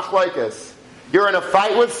b'shas machlokes. You're in a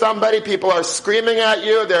fight with somebody, people are screaming at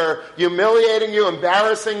you, they're humiliating you,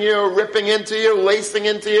 embarrassing you, ripping into you, lacing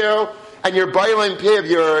into you, and you're baile piv,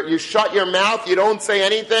 you shut your mouth, you don't say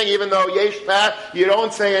anything, even though yesh peh, you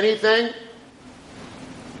don't say anything.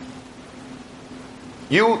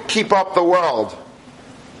 You keep up the world.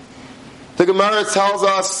 The Gemara tells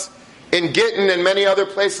us in Gittin and many other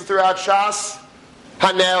places throughout Shas,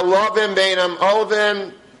 Hanel lovim beinam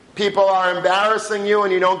ovim, people are embarrassing you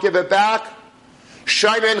and you don't give it back.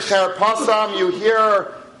 Shaimin cherpasam, you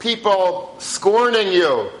hear people scorning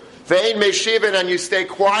you. Vein meshivin, and you stay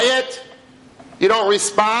quiet. You don't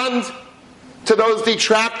respond to those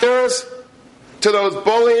detractors, to those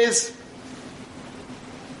bullies.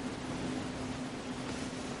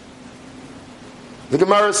 The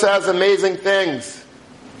Gemara says amazing things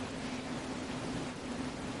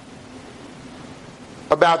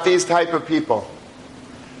about these type of people.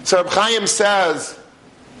 So Reb Chaim says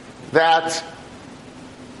that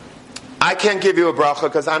I can't give you a bracha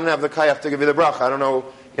because I don't have the kayach to give you the bracha. I don't know,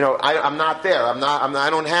 I'm not there. I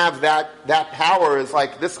don't have that power. Is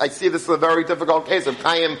like this. I see this is a very difficult case. Reb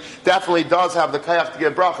Chaim definitely does have the kayach to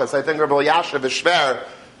give brachas. I think Rabbi Yashav Ishver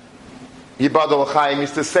Yibadol Chaim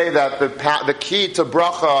used to say that the key to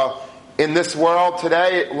bracha in this world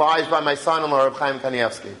today lies by my son-in-law, Reb Chaim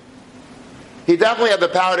Kanievsky. He definitely had the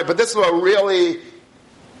power to, but this you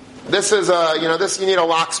need a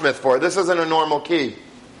locksmith for. This isn't a normal key.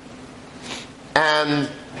 And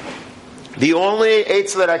the only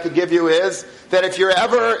eitzah that I could give you is that if you're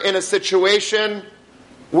ever in a situation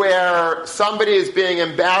where somebody is being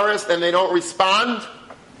embarrassed and they don't respond,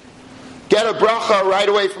 get a bracha right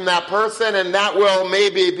away from that person, and that will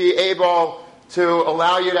maybe be able to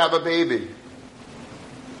allow you to have a baby.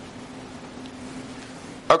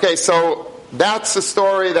 Okay, so that's the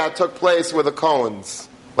story that took place with the Cohens.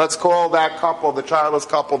 Let's call that couple, the childless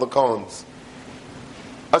couple, the Cohens.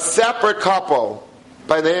 A separate couple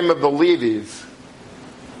by the name of the Levis.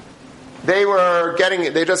 They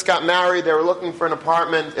just got married, they were looking for an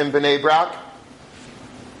apartment in Bnei Brak.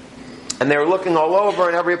 And they were looking all over,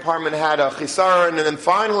 and every apartment had a chisaron. And then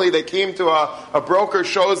finally, they came to a broker,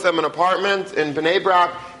 shows them an apartment in Bnei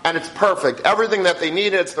Brak, and it's perfect. Everything that they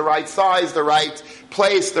needed, it's the right size, the right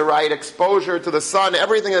place, the right exposure to the sun,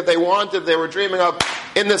 everything that they wanted, they were dreaming of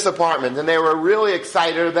in this apartment. And they were really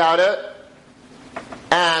excited about it.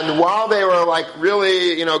 And while they were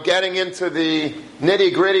really, getting into the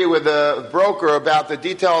nitty-gritty with the broker about the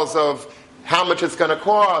details of how much it's going to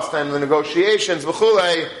cost and the negotiations,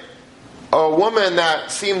 v'chulei, a woman that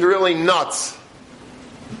seemed really nuts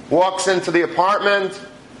walks into the apartment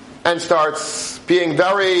and starts being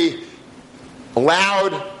very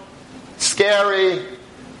loud, scary.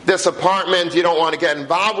 This apartment, you don't want to get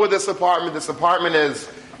involved with this apartment. This apartment is,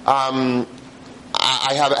 I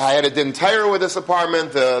had a din Torah with this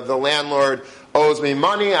apartment. The landlord owes me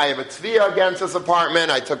money. I have a tvia against this apartment.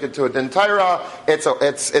 I took it to a din Torah.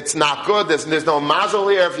 It's not good. There's no mazel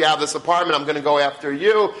here. If you have this apartment, I'm going to go after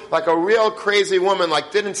you. Like a real crazy woman,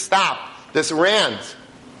 didn't stop. This rant.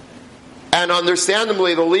 And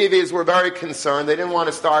understandably, the Levis were very concerned. They didn't want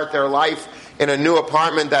to start their life in a new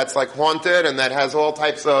apartment that's haunted and that has all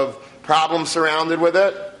types of problems surrounded with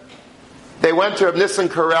it. They went to Reb Nissen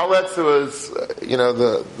Karelitz, who was,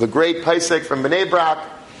 the great Pesach from Bnei Brak,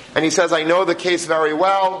 and he says, I know the case very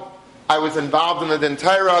well. I was involved in the din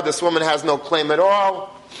Torah. This woman has no claim at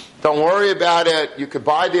all. Don't worry about it. You could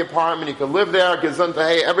buy the apartment. You could live there. Gesundheit,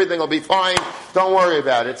 hey, everything will be fine. Don't worry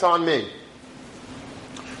about it. It's on me.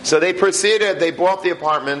 So they proceeded. They bought the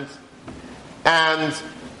apartment, and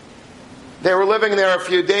they were living there a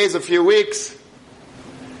few days, a few weeks,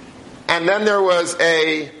 and then there was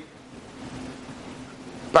a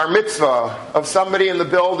bar mitzvah of somebody in the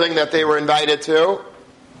building that they were invited to,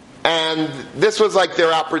 and this was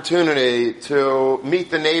their opportunity to meet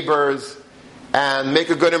the neighbors and make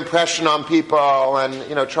a good impression on people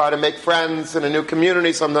and, try to make friends in a new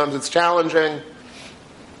community. Sometimes it's challenging.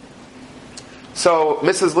 So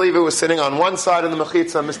Mrs. Levy was sitting on one side of the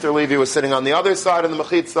mechitza, Mr. Levy was sitting on the other side of the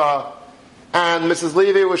mechitza, and Mrs.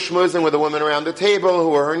 Levy was schmoozing with the women around the table who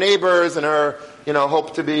were her neighbors and her,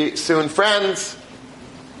 hope to be soon friends.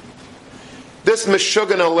 This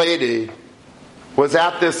Meshugana lady was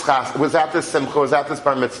at this simcha, was at this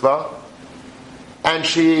bar mitzvah, and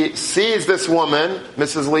she sees this woman,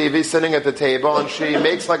 Mrs. Levy, sitting at the table, and she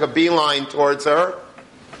makes a beeline towards her,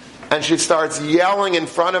 and she starts yelling in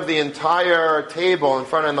front of the entire table,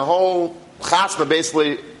 and the whole chasna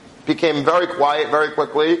basically became very quiet very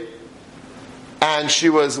quickly. And she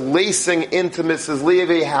was lacing into Mrs.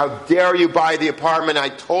 Levy, how dare you buy the apartment? I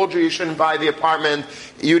told you shouldn't buy the apartment.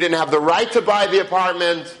 You didn't have the right to buy the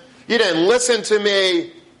apartment. You didn't listen to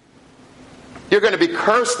me. You're going to be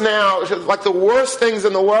cursed now. It was the worst things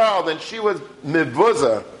in the world. And she was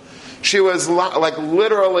mivuza. She was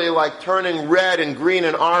literally turning red and green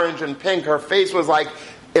and orange and pink. Her face was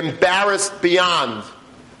embarrassed beyond.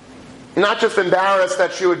 Not just embarrassed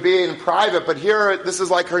that she would be in private, but here, this is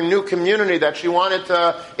her new community that she wanted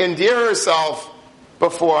to endear herself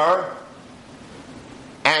before,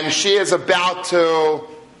 and she is about to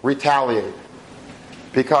retaliate.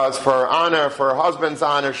 Because for her honor, for her husband's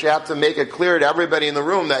honor, she had to make it clear to everybody in the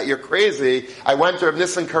room that you're crazy. I went to Reb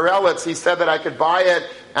Nissen Karelitz, he said that I could buy it,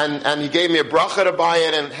 and he gave me a bracha to buy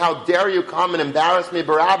it, and how dare you come and embarrass me,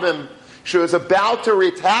 barabim. She was about to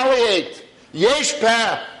retaliate. Yesh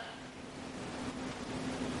peh.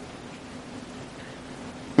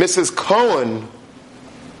 Mrs. Cohen,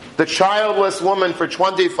 the childless woman for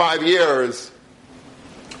 25 years,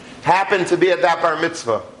 happened to be at that bar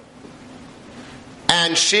mitzvah.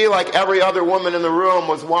 And she, like every other woman in the room,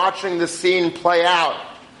 was watching the scene play out,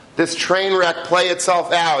 this train wreck play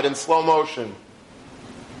itself out in slow motion.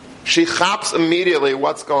 She chaps immediately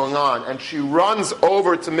what's going on, and she runs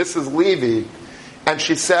over to Mrs. Levy, and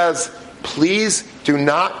she says, please do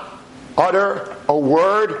not utter a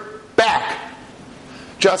word back.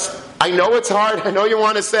 I know it's hard. I know you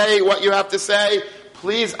want to say what you have to say.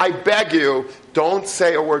 Please, I beg you, don't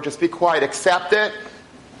say a word. Just be quiet. Accept it.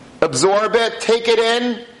 Absorb it. Take it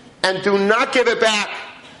in. And do not give it back.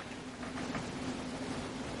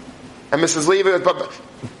 And Mrs. Levy was,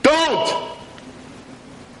 don't!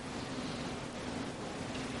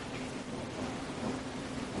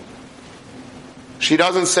 She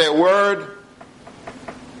doesn't say a word.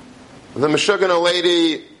 The Meshugana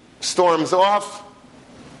lady storms off.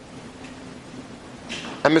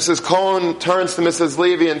 And Mrs. Cohen turns to Mrs.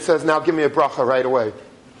 Levy and says, now give me a bracha right away.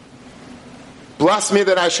 Bless me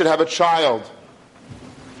that I should have a child.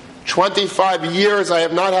 25 years I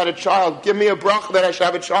have not had a child. Give me a bracha that I should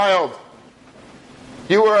have a child.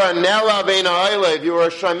 You were a Nela Veina Eilev. You were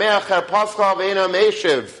a Shameach Pascha Veina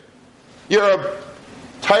Meshiv. You're a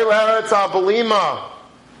Taylor Eretz Abelima.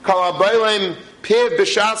 Kal Abaylim Piv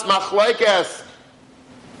B'Shas Machlekes.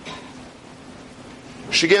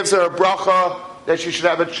 She gives her a bracha that she should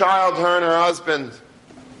have a child, her and her husband.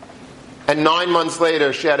 And 9 months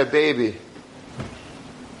later, she had a baby.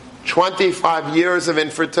 25 years of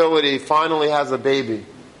infertility, finally has a baby.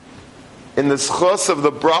 In the schus of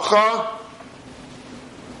the bracha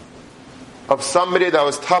of somebody that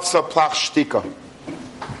was tafsa plach shtika.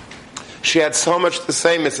 She had so much to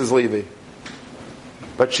say, Mrs. Levy.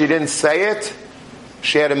 But she didn't say it.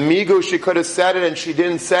 She had a migu, she could have said it, and she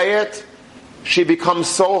didn't say it. She becomes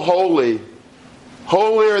so holy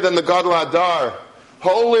holier than the Gadol Hadar,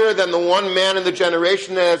 holier than the one man in the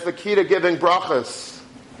generation that has the key to giving brachas,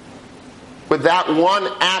 with that one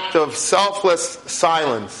act of selfless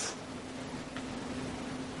silence.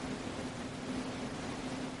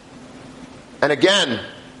 And again,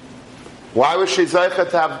 why was she zeicha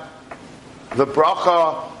to have the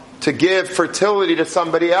bracha to give fertility to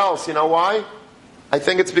somebody else? You know why? I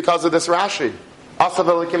think it's because of this Rashi. Asav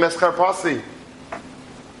Elokim Eschar Pasi.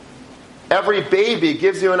 Every baby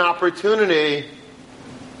gives you an opportunity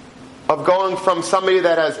of going from somebody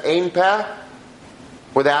that has ein peh,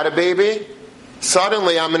 without a baby,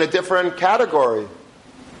 suddenly I'm in a different category.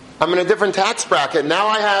 I'm in a different tax bracket. Now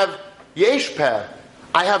I have yesh peh.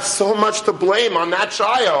 I have so much to blame on that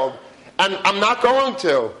child, and I'm not going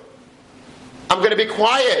to. I'm going to be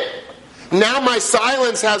quiet. Now my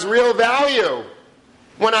silence has real value.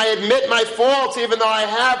 When I admit my faults, even though I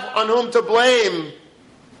have on whom to blame,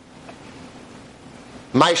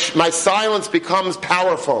 my silence becomes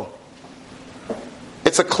powerful.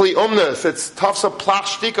 It's a kli umnus. It's tafsa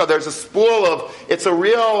plashtika. There's a spool of, it's a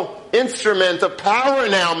real instrument of power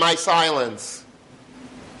now, my silence.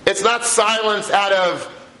 It's not silence out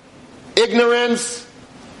of ignorance,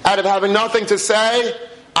 out of having nothing to say.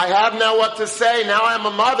 I have now what to say. Now I'm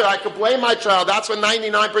a mother. I could blame my child. That's what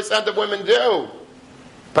 99% of women do.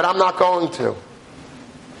 But I'm not going to.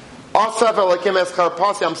 I'm still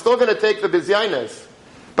going to take the bizyainis.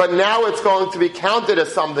 But now it's going to be counted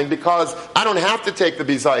as something because I don't have to take the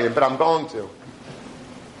bizayin, but I'm going to.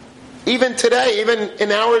 Even today, even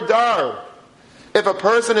in our dar, if a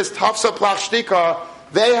person is tafsa plashtika,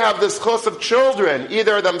 they have the schus of children,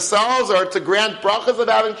 either themselves or to grant brachas of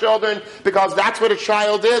having children, because that's what a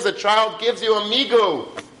child is. A child gives you a migu.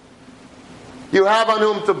 You have on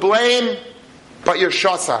whom to blame, but you're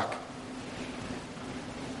shasak.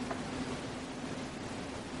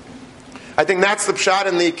 I think that's the pshat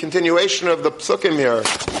in the continuation of the psukim here.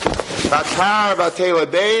 Vatar vatei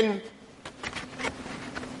lebein,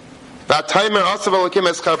 vataymer asav elokim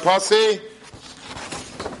eschar pasi.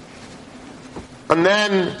 And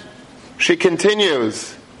then she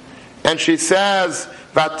continues, and she says,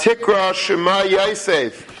 Vatikra Shema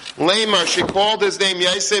Yosef. Lema, she called his name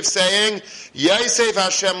Yosef, saying, Yosef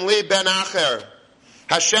Hashem li ben acher.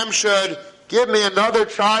 Hashem should give me another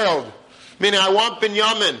child. Meaning, I want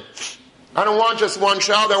Binyamin. I don't want just one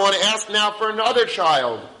child. I want to ask now for another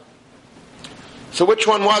child. So which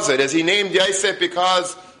one was it? Is he named Yosef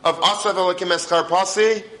because of Asav Elokim Eschar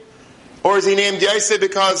Pasi? Or is he named Yosef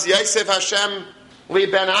because Yosef Hashem li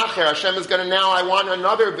ben acher? Hashem is going to now, I want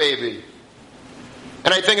another baby.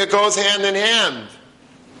 And I think it goes hand in hand.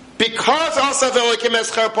 Because Asav Elokim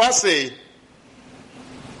Eschar Pasi,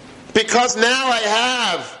 because now I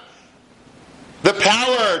have the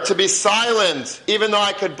power to be silent, even though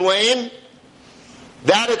I could blame,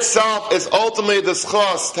 that itself is ultimately the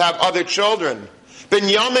schus to have other children.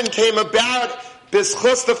 Binyamin came about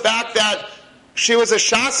b'schus the fact that she was a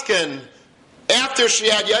shaskin. After she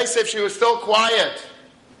had Yosef, she was still quiet.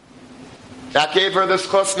 That gave her the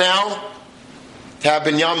schus now to have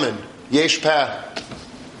Binyamin, yesh peh.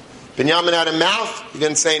 Binyamin had a mouth, he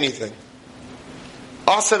didn't say anything.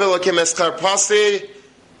 Asav Elokim Eschar Pasi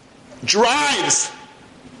drives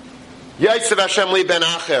Yosef Hashem li ben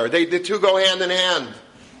acher. The two go hand in hand.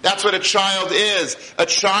 That's what a child is. A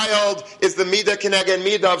child is the midah keneged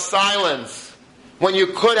midah of silence. When you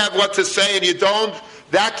could have what to say and you don't,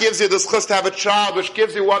 that gives you the schus to have a child, which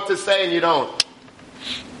gives you what to say and you don't.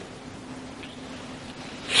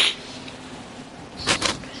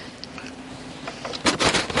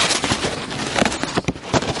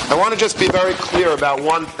 I want to just be very clear about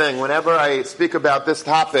one thing. Whenever I speak about this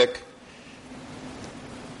topic,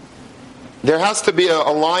 there has to be a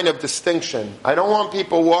line of distinction. I don't want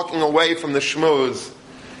people walking away from the shmooze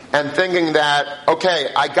and thinking that, okay,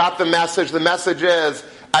 I got the message. The message is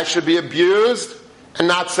I should be abused and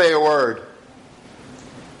not say a word.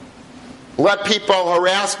 Let people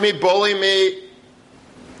harass me, bully me,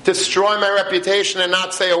 destroy my reputation and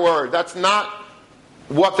not say a word. That's not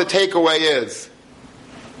what the takeaway is.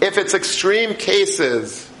 If it's extreme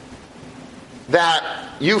cases that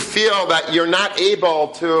you feel that you're not able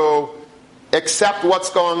to accept what's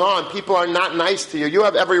going on, people are not nice to you, you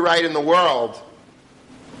have every right in the world.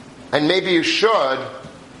 And maybe you should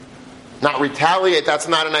not retaliate, that's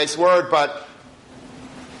not a nice word, but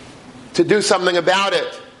to do something about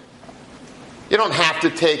it. You don't have to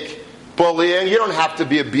take bullying, you don't have to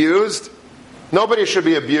be abused. Nobody should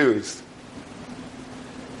be abused.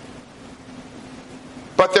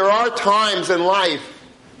 But there are times in life,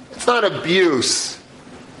 it's not abuse,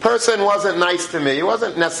 Person wasn't nice to me. He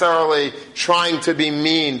wasn't necessarily trying to be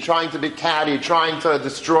mean, trying to be catty, trying to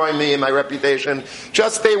destroy me and my reputation.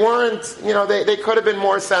 Just they weren't, they could have been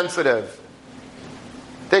more sensitive.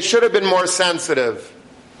 They should have been more sensitive.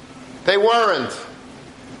 They weren't.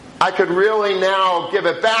 I could really now give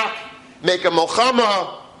it back, make a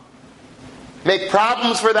milchama, make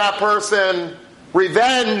problems for that person,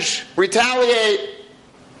 revenge, retaliate.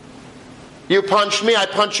 You punch me, I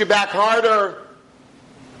punch you back harder.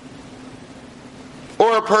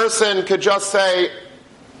 Or a person could just say,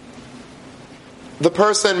 the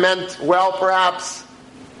person meant well perhaps,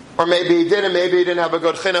 or maybe he didn't have a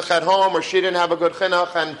good chinuch at home, or she didn't have a good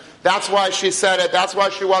chinuch, and that's why she said it, that's why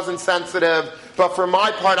she wasn't sensitive, but for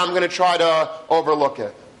my part I'm going to try to overlook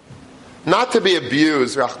it. Not to be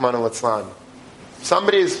abused, Rahman al-Islam. If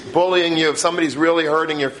somebody's bullying you, if somebody's really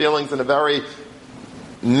hurting your feelings in a very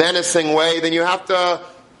menacing way, then you have to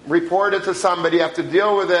report it to somebody, you have to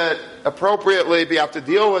deal with it appropriately, but you have to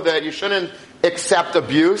deal with it. You shouldn't accept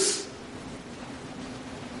abuse.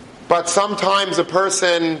 But sometimes a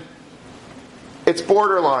person, it's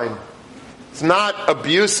borderline. It's not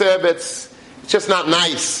abusive, it's just not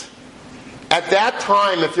nice. At that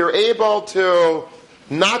time, if you're able to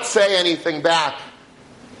not say anything back,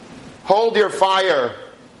 hold your fire,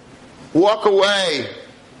 walk away,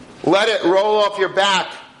 let it roll off your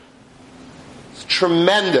back, it's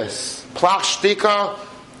tremendous. Plach shtika,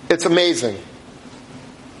 it's amazing.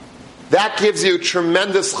 That gives you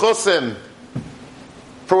tremendous chusim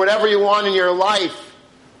for whatever you want in your life.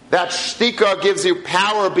 That shtika gives you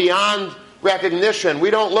power beyond recognition. We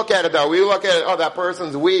don't look at it though. We look at it, oh, that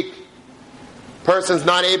person's weak. Person's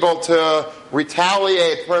not able to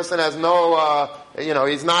retaliate. Person has no,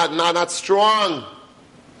 he's not strong.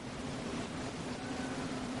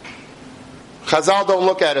 Chazal don't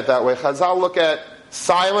look at it that way. Chazal look at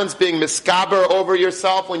silence, being miskaber over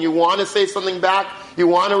yourself when you want to say something back, you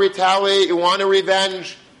want to retaliate, you want to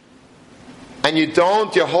revenge, and you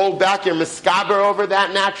don't, you hold back, you're miskaber over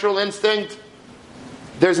that natural instinct.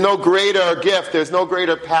 There's no greater gift, there's no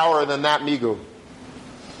greater power than that migu.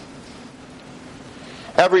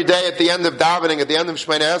 Every day at the end of davening, at the end of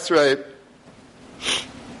Shemoneh Esrei,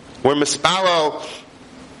 we're mispalo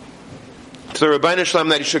to the Rebbeinu Shalom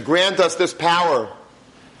that He should grant us this power.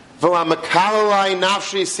 V'lamakalai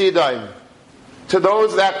nafshi sidaim. To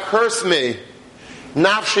those that curse me,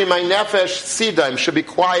 nafshi, my nefesh, sidaim, should be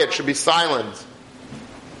quiet, should be silent.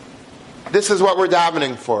 This is what we're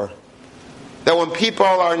davening for. That when people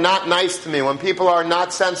are not nice to me, when people are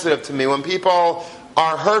not sensitive to me, when people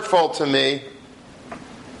are hurtful to me,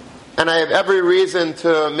 and I have every reason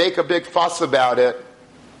to make a big fuss about it,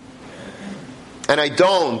 and I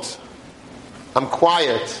don't, I'm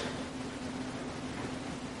quiet.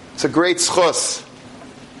 It's a great schus.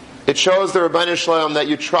 It shows the Rebbeinu Shalom that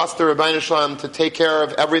you trust the Rebbeinu Shalom to take care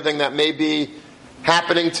of everything that may be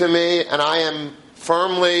happening to me, and I am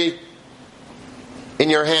firmly in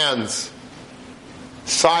your hands.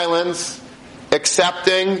 Silence,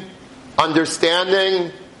 accepting,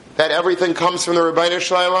 understanding that everything comes from the Rebbeinu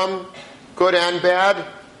Shalom, good and bad.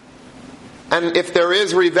 And if there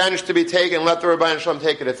is revenge to be taken, let the Rebbeinu Shalom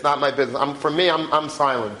take it. It's not my business. For me, I'm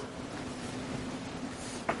silent.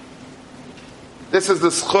 This is the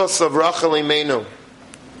schus of Rachel Imenu.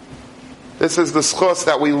 This is the schus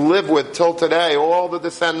that we live with till today. All the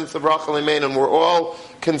descendants of Rachel Imenu, and we're all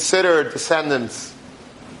considered descendants.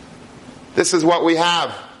 This is what we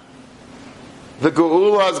have. The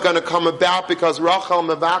Geula is going to come about because Rachel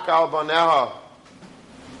mevaka al baneha.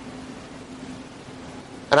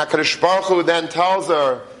 And HaKadosh Baruch Hu then tells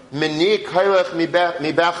her, "Mini kailech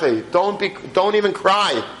mibechi." Don't even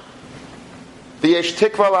cry. V'yesh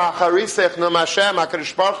tikva la'acharisech nom Hashem.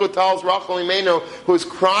 HaKadosh Baruch Hu tells Rachel Imenu, who's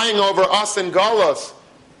crying over us in Golos,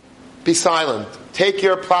 be silent. Take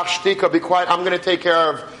your plach shtika, be quiet. I'm going to take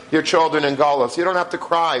care of your children in Golos. You don't have to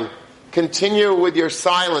cry. Continue with your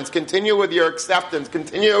silence. Continue with your acceptance.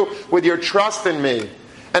 Continue with your trust in me.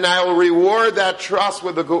 And I will reward that trust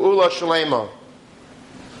with the Geula Shalema.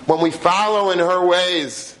 When we follow in her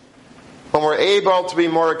ways, when we're able to be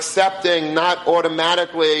more accepting, not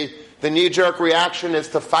automatically, the knee-jerk reaction is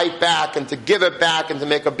to fight back and to give it back and to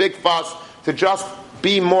make a big fuss, to just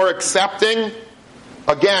be more accepting.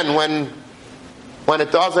 Again, when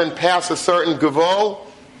it doesn't pass a certain gevul,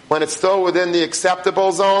 when it's still within the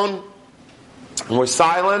acceptable zone, and we're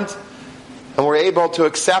silent, and we're able to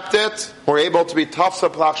accept it, we're able to be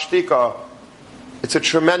tafsa plach shtika. It's a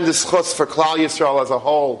tremendous chus for Klal Yisrael as a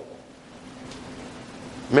whole.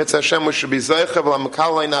 Mitzvah Hashem, we should be zeicha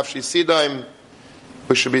v'lamakalei nafshi sidaim.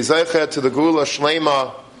 We should be zeicha to the Geula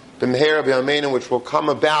Shlema, b'mehera b'yameinu, which will come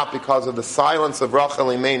about because of the silence of Rachel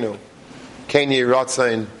Imeinu. Kein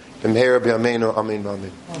Yiratzin b'mehera b'yameinu. Amen.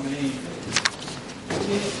 Amen.